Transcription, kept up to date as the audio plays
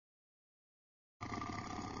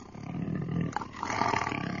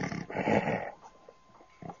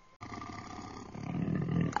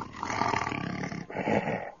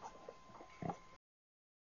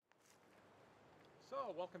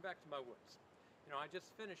Well, welcome back to my woods. I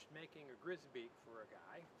just finished making a GrizzBeak for a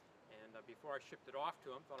guy, and before I shipped it off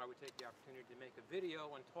to him, thought I would take the opportunity to make a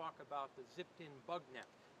video and talk about the zipped-in bug net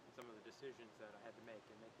and some of the decisions that I had to make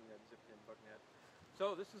in making that zipped-in bug net.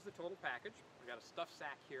 So this is the total package. We've got a stuff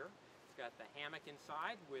sack here. It's got the hammock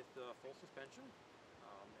inside with full suspension.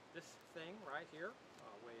 This thing right here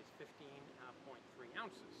weighs 15.3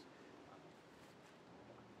 ounces.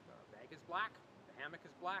 The bag is black, the hammock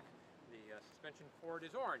is black, the suspension cord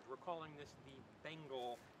is orange. We're calling this the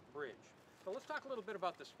Bengal Bridge. So let's talk a little bit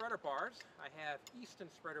about the spreader bars. I have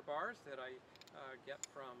Easton spreader bars that I get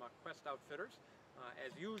from Quest Outfitters.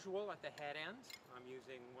 As usual at the head ends, I'm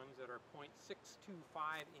using ones that are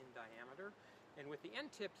 0.625 in diameter. And with the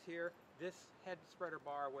end tips here, this head spreader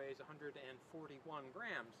bar weighs 141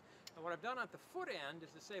 grams. And what I've done at the foot end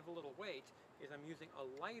is to save a little weight, is I'm using a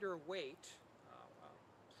lighter weight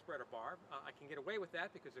spreader bar. I can get away with that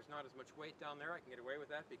because there's not as much weight down there. I can get away with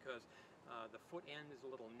that because the foot end is a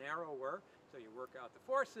little narrower, so you work out the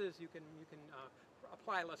forces, you can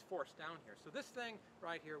apply less force down here. So this thing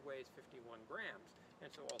right here weighs 51 grams, and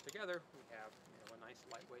so altogether we have a nice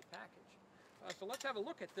lightweight package. So let's have a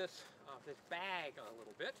look at this bag a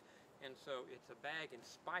little bit. And so it's a bag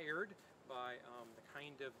inspired by the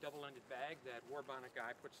kind of double-ended bag that War Bonnet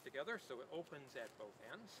Guy puts together, so it opens at both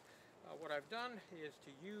ends. What I've done is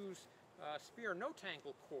to use spear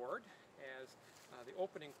no-tangle cord as the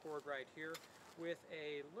opening cord right here with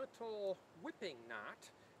a little whipping knot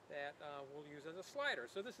that we'll use as a slider.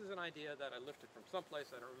 So this is an idea that I lifted from someplace,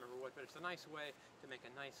 I don't remember what, but it's a nice way to make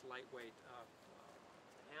a nice lightweight.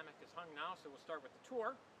 The hammock is hung now, so we'll start with the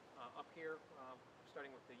tour. Up here,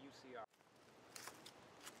 starting with the UCR.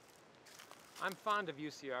 I'm fond of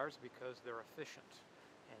UCRs because they're efficient.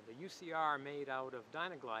 And the UCR made out of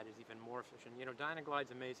Dynaglide is even more efficient.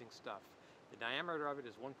 Dynaglide's amazing stuff. The diameter of it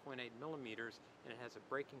is 1.8 millimeters, and it has a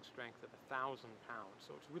braking strength of 1,000 pounds.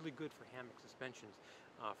 So it's really good for hammock suspensions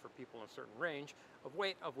for people in a certain range of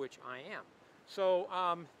weight, of which I am. So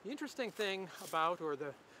the interesting thing about, or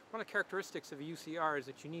one of the characteristics of a UCR is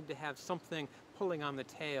that you need to have something pulling on the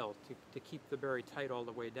tail to keep the berry tight all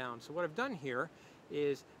the way down. So what I've done here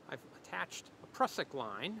is I've attached a prusik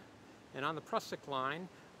line, and on the prusik line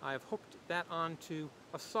I've hooked that onto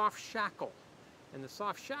a soft shackle. And the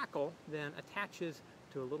soft shackle then attaches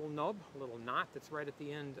to a little nub, a little knot that's right at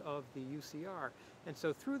the end of the UCR. And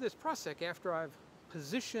so through this prusik, after I've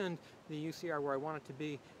positioned the UCR where I want it to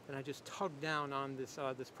be, then I just tug down on this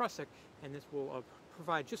prusik, and this will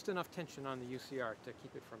provide just enough tension on the UCR to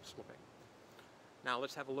keep it from slipping. Now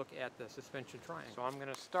let's have a look at the suspension triangle. So I'm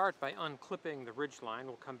going to start by unclipping the ridge line.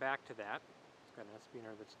 We'll come back to that. It's got an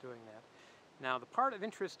S-beaner that's doing that. Now the part of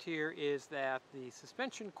interest here is that the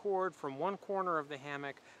suspension cord from one corner of the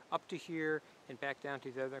hammock up to here and back down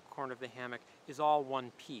to the other corner of the hammock is all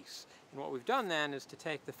one piece. And what we've done then is to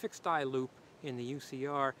take the fixed eye loop in the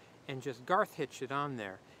UCR and just garth hitch it on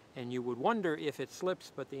there. And you would wonder if it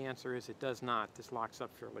slips, but the answer is it does not. This locks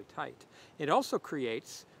up fairly tight. It also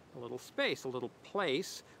creates a little space, a little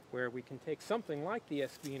place where we can take something like the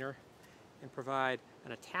S-beaner and provide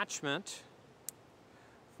an attachment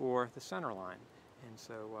for the center line. And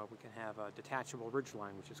so we can have a detachable ridge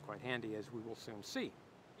line, which is quite handy, as we will soon see.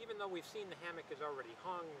 Even though we've seen the hammock is already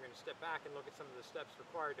hung, we're going to step back and look at some of the steps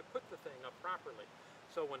required to put the thing up properly.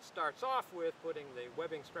 So one starts off with putting the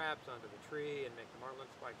webbing straps onto the tree and make the marlin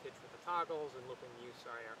spike hitch with the toggles and looping the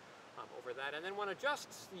UCR over that. And then one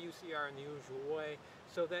adjusts the UCR in the usual way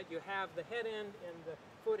so that you have the head end and the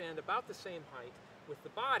foot end about the same height, with the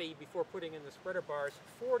body, before putting in the spreader bars,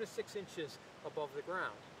 4 to 6 inches above the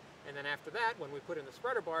ground. And then after that, when we put in the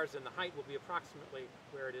spreader bars, then the height will be approximately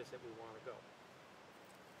where it is that we want to go.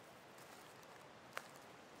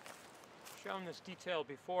 I've shown this detail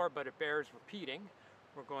before, but it bears repeating.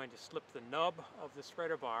 We're going to slip the nub of the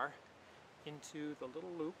spreader bar into the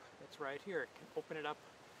little loop that's right here. It can open it up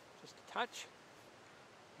just a touch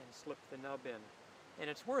and slip the nub in. And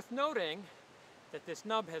it's worth noting that this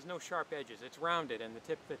nub has no sharp edges. It's rounded, and the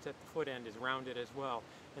tip that's at the foot end is rounded as well.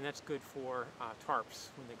 And that's good for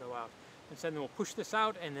tarps when they go out. And so then we'll push this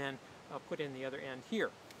out and then put in the other end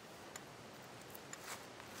here.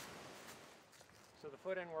 So the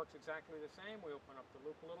foot end works exactly the same. We open up the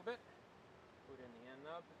loop a little bit, put in the end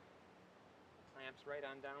nub, clamps right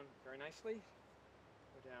on down very nicely.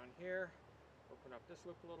 Go down here, open up this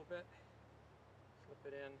loop a little bit,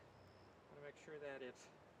 slip it in. I want to make sure that it's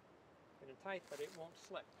in tight, but it won't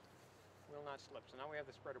slip. Will not slip. So now we have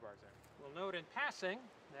the spreader bars in. We'll note in passing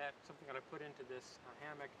that something that I put into this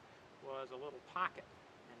hammock was a little pocket,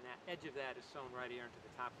 and that edge of that is sewn right here into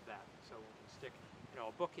the top of that. So we can stick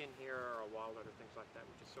a book in here or a wallet or things like that,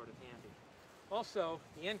 which is sort of handy. Also,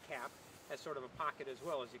 the end cap has sort of a pocket as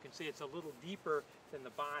well. As you can see, it's a little deeper than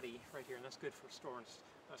the body right here, and that's good for storing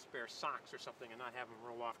spare socks or something and not have them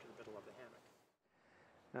roll off to the middle of the hammock.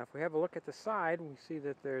 Now, if we have a look at the side, we see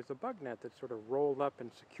that there's a bug net that's sort of rolled up and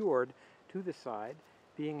secured to the side,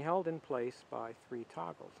 being held in place by 3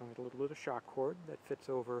 toggles. And we have a little bit of shock cord that fits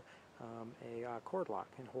over a cord lock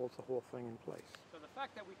and holds the whole thing in place. So the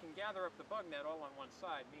fact that we can gather up the bug net all on one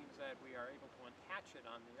side means that we are able to attach it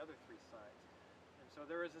on the other 3 sides. And so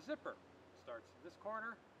there is a zipper. It starts at this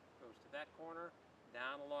corner, goes to that corner,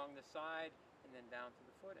 down along the side, and then down to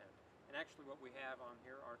the foot end. And actually what we have on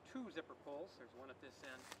here are 2 zipper pulls. There's one at this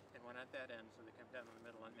end and one at that end, so they come down in the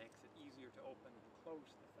middle and makes it easier to open and close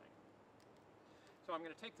the thing. So I'm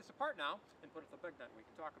going to take this apart now and put it in the bug net and we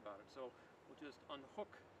can talk about it. So we'll just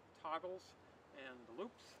unhook toggles and the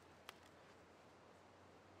loops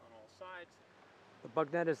on all sides. The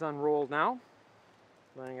bug net is unrolled now,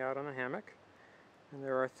 laying out on a hammock. And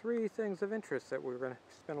there are 3 things of interest that we're going to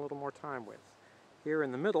spend a little more time with. Here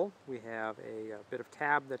in the middle, we have a bit of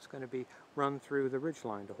tab that's going to be run through the ridge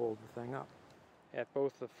line to hold the thing up. At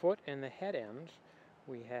both the foot and the head ends,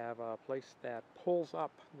 we have a place that pulls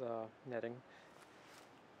up the netting.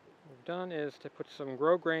 What we've done is to put some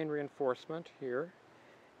grain reinforcement here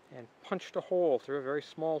and punched a hole through a very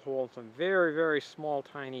small hole, some very, very small,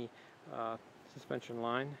 tiny suspension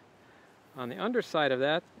line. On the underside of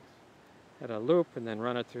that, add a loop and then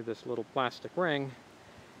run it through this little plastic ring.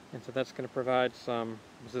 And so that's going to provide some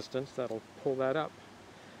resistance that'll pull that up.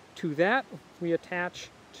 To that, we attach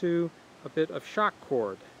to a bit of shock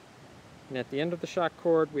cord. And at the end of the shock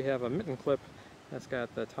cord, we have a mitten clip that's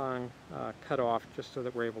got the tongue cut off just so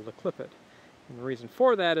that we're able to clip it. And the reason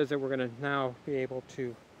for that is that we're going to now be able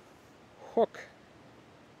to hook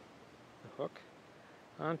the hook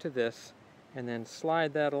onto this and then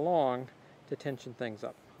slide that along to tension things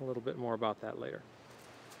up. A little bit more about that later.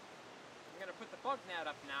 I'm going to put the bug net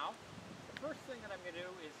up now. The first thing that I'm going to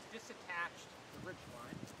do is disattach the ridge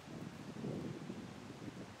line.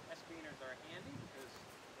 S-beaners are handy because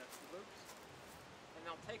that's the loops. And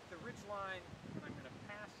I'll take the ridge line and I'm going to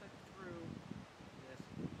pass it through this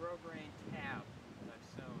grain tab that I've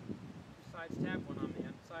sewn. 2 sides tab, one on the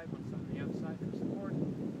inside, one on the outside for support.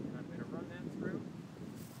 And I'm going to run that through.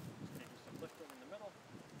 Just going to do some lifting in the middle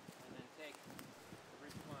and then take the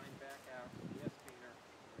ridge line back out to the S-beaner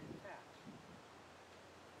reattach.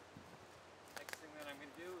 Next thing that I'm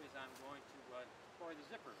going to do is I'm going to deploy the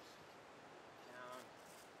zippers down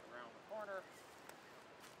around the corner.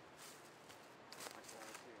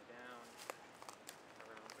 Down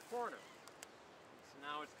around the corner. So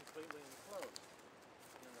now it's completely enclosed.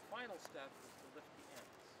 And then the final step is to lift the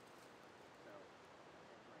ends. So,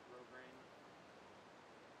 my grain.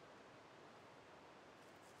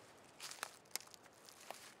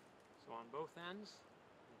 So on both ends,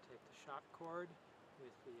 you take the shock cord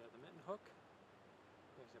with the mitten hook.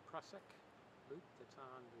 There's a prusik loop that's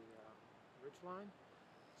on the ridge line.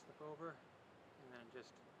 Slip over and then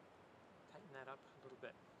just tighten that up a little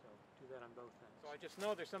bit. So do that on both ends. So I just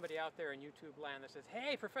know there's somebody out there in YouTube land that says,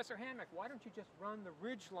 hey, Professor Hammock, why don't you just run the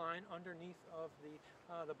ridge line underneath of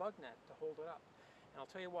the bug net to hold it up? And I'll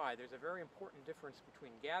tell you why. There's a very important difference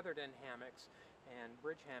between gathered end hammocks and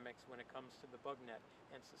bridge hammocks when it comes to the bug net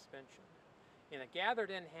and suspension. In a gathered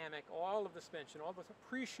end hammock, all of the suspension, all the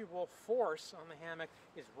appreciable force on the hammock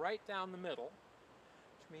is right down the middle,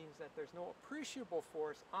 which means that there's no appreciable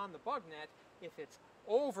force on the bug net if it's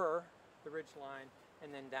over the ridge line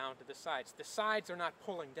and then down to the sides. The sides are not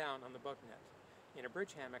pulling down on the bug net. In a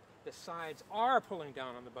bridge hammock, the sides are pulling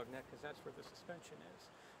down on the bug net because that's where the suspension is.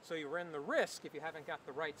 So you run the risk, if you haven't got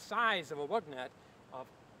the right size of a bug net, of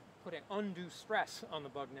putting undue stress on the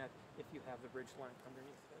bug net if you have the bridge line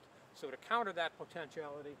underneath it. So to counter that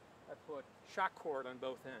potentiality, I put shock cord on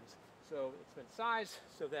both ends. So it's been sized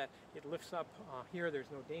so that it lifts up here. There's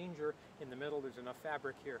no danger. In the middle, there's enough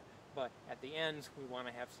fabric here. But at the ends, we want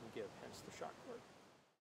to have some give, hence the shock cord.